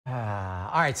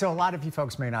All right, so a lot of you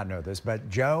folks may not know this, but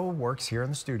Joe works here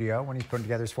in the studio when he's putting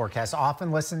together his forecast, often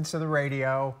listens to the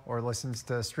radio or listens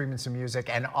to streaming some music,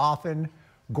 and often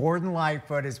Gordon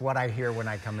Lightfoot is what I hear when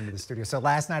I come into the studio. So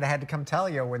last night I had to come tell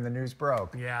you when the news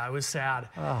broke. Yeah, it was sad.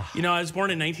 You know, I was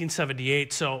born in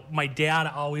 1978, so my dad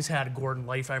always had Gordon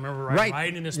Lightfoot. I remember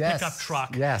riding in his pickup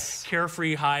truck,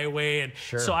 Carefree Highway, and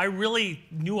so I really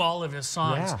knew all of his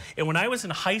songs. And when I was in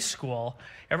high school,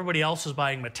 everybody else was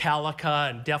buying Metallica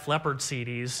and Def Leppard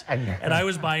CDs, and I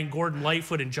was buying Gordon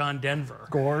Lightfoot and John Denver.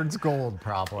 Gord's Gold,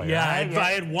 probably. Yeah,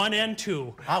 I had 1 and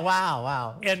 2. Oh,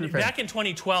 wow. And back in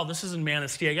 2012, this is in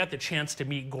Manistee, I got the chance to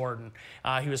meet Gordon.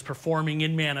 He was performing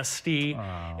in Manistee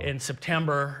in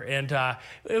September, and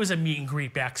it was a meet and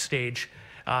greet backstage.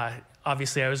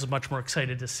 Obviously, I was much more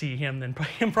excited to see him than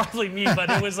him probably me, but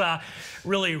it was a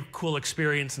really cool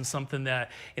experience and something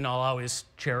that, you know, I'll always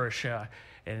cherish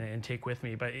and take with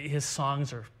me. But his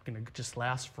songs are going to just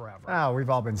last forever. Oh, we've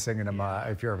all been singing them.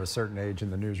 If you're of a certain age in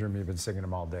the newsroom, you've been singing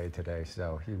them all day today,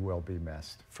 so he will be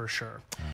missed. For sure.